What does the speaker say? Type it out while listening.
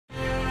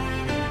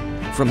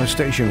From a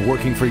station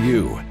working for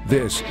you,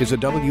 this is a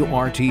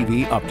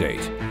WRTV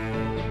update.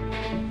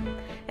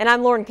 And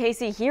I'm Lauren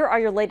Casey. Here are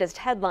your latest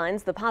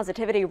headlines. The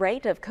positivity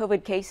rate of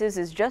COVID cases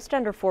is just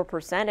under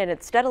 4%, and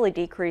it's steadily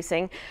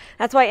decreasing.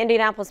 That's why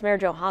Indianapolis Mayor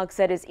Joe Hogg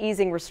said is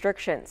easing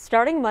restrictions.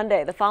 Starting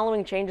Monday, the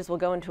following changes will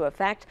go into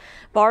effect.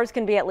 Bars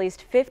can be at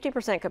least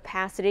 50%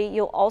 capacity.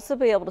 You'll also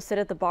be able to sit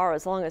at the bar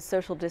as long as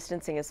social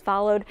distancing is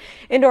followed.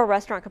 Indoor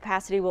restaurant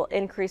capacity will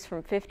increase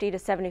from 50 to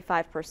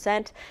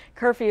 75%.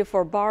 Curfew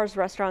for bars,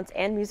 restaurants,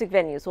 and music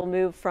venues will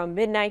move from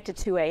midnight to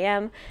 2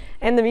 a.m.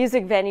 And the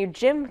music venue and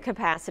gym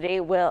capacity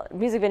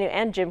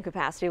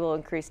will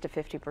increase to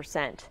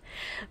 50%.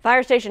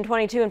 Fire Station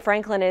 22 in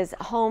Franklin is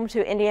home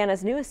to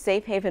Indiana's newest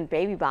safe haven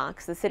baby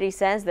box. The city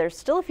says there's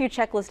still a few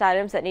checklist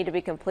items that need to be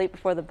complete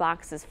before the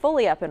box is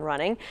fully up and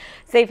running.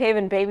 Safe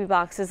haven baby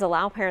boxes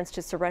allow parents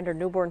to surrender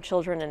newborn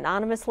children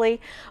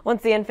anonymously.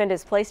 Once the infant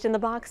is placed in the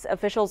box,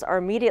 officials are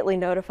immediately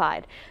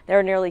notified. There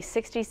are nearly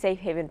 60 safe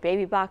haven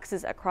baby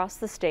boxes across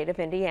the state of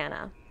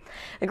Indiana.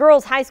 The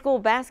girls' high school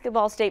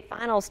basketball state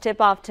finals tip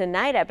off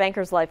tonight at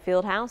Bankers Life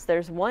Fieldhouse.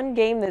 There's one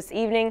game this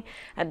evening,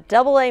 a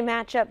AA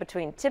matchup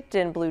between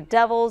Tipton Blue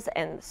Devils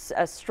and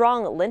a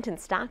strong Linton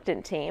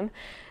Stockton team.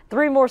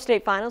 3 more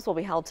state finals will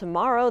be held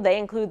tomorrow. They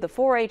include the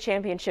 4A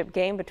championship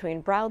game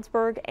between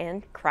Brownsburg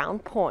and Crown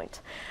Point.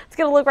 Let's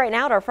get a look right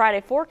now at our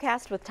Friday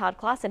forecast with Todd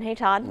Clausen. Hey,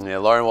 Todd. Yeah,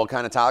 Lauren, will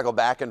kind of toggle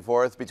back and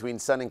forth between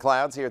sun and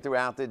clouds here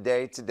throughout the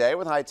day today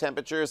with high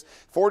temperatures.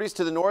 40s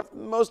to the north.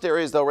 Most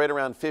areas, though, right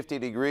around 50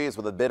 degrees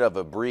with a bit of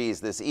a breeze.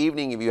 This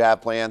evening, if you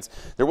have plans,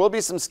 there will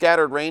be some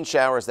scattered rain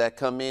showers that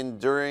come in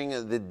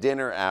during the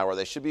dinner hour.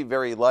 They should be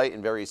very light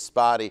and very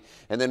spotty.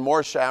 And then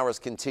more showers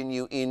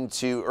continue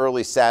into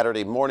early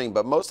Saturday morning.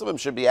 But most of them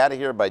should be out of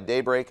here by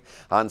daybreak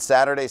on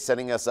Saturday,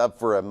 setting us up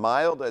for a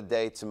mild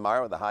day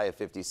tomorrow with a high of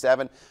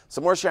 57.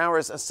 Some more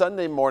showers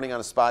Sunday morning on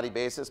a spotty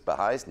basis, but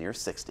highs near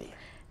 60.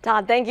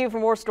 Todd, thank you.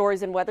 For more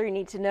stories and weather you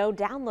need to know,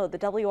 download the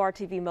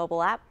WRTV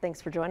mobile app. Thanks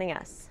for joining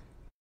us.